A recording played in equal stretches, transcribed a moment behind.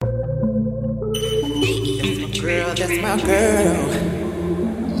That's my girl.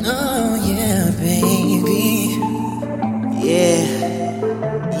 Oh yeah, baby. Yeah.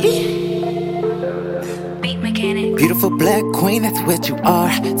 Beat mechanic. Beautiful black queen, that's what you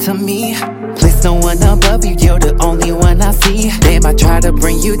are to me. Place no one above you, you're the only one I see. They might try to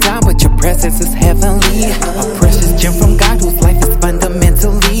bring you down, but your presence is heavenly. A precious gem from God whose life is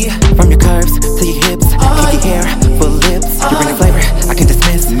fundamentally. From your curves to your hips, kinky hair, full lips. You bring the flavor, I can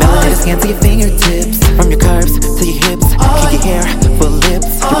dismiss. Melanin skin to your fingertips. From your curves to your hips, kinky hair, full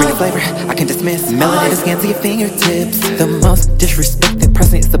lips. You bring the flavor, I can dismiss. Melanin skin to your fingertips. The most disrespected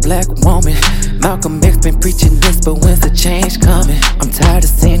person is the black woman. Malcolm X been preaching this, but when's the change coming? I'm tired of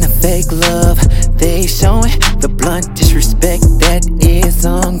seeing the fake love they showing, the blunt disrespect that is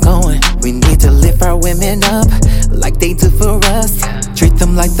ongoing. We need to lift our women up like they do for us. Treat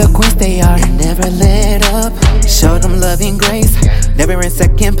them like the queens they are, never let up. Show them love and grace, never in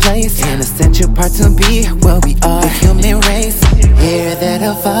second place. An essential part to be what we are, the human race. Hair that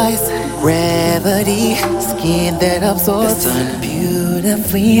advice, gravity, skin that absorbs the sun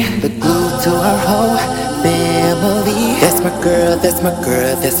beautifully, the glue to our whole family. That's my girl, that's my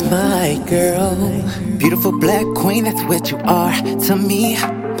girl, that's my girl. Beautiful black queen, that's what you are to me.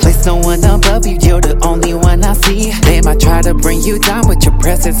 Place no one above you, you're the only one I see. They might try to bring you down, but your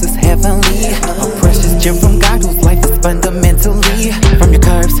presence is heavenly. A precious gem from God whose life is fundamentally. From your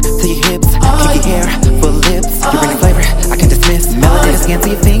curves to your hips, kinky hair, full lips. You bring the flavor, I can dismiss. Melanin skin to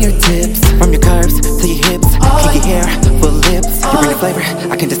your fingertips. From your curves to your hips, kinky hair, full lips. You bring the flavor,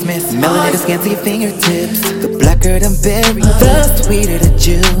 I can dismiss. Melanin skin to your fingertips. The blacker the berry, the sweeter the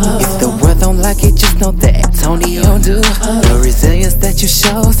juice. If the world don't like it, just know that Tonio do. The resilience that you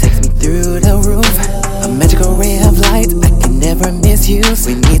show takes me through the roof. A magical ray of light I can never misuse.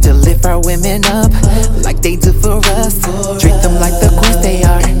 We need to lift our women up like they do for us. Treat them like the queens they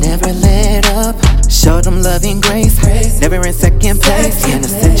are, never let up. Show them love and grace, never in second place. An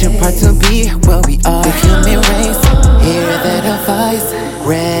essential part to be what we are, the human race. Hair that defies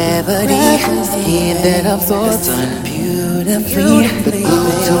gravity, skin that absorbs the sun beautifully, the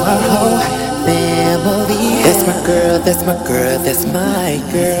glue to our whole family. That's my girl, that's my girl, that's my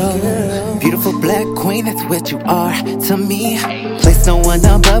girl. Beautiful black queen, that's what you are to me. Place no one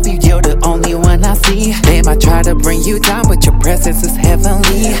above you, you're the only one I see. They might try to bring you down, but your presence is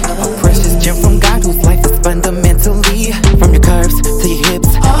heavenly. A precious gem from God whose life is fundamentally. From your curves to your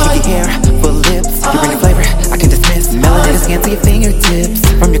hips, kinky hair, full lips. You bring the flavor, I can dismiss. Melanin skin to your fingertips.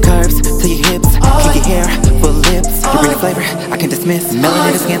 From your curves to your hips, kinky hair, full lips. You bring the flavor, I can dismiss.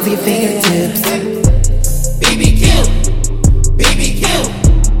 Melanin skin to your fingertips. B.B.Q. B.B.Q.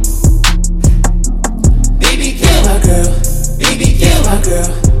 B.B.Q. My girl, B.B.Q. my girl,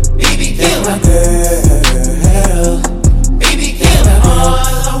 B.B.Q. my girl. B.B.Q.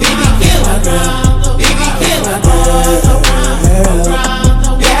 B.B.Q. My girl, B.B.Q. my girl.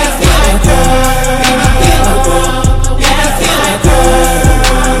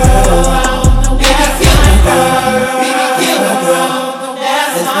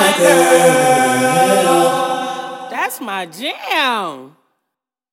 That's my jam.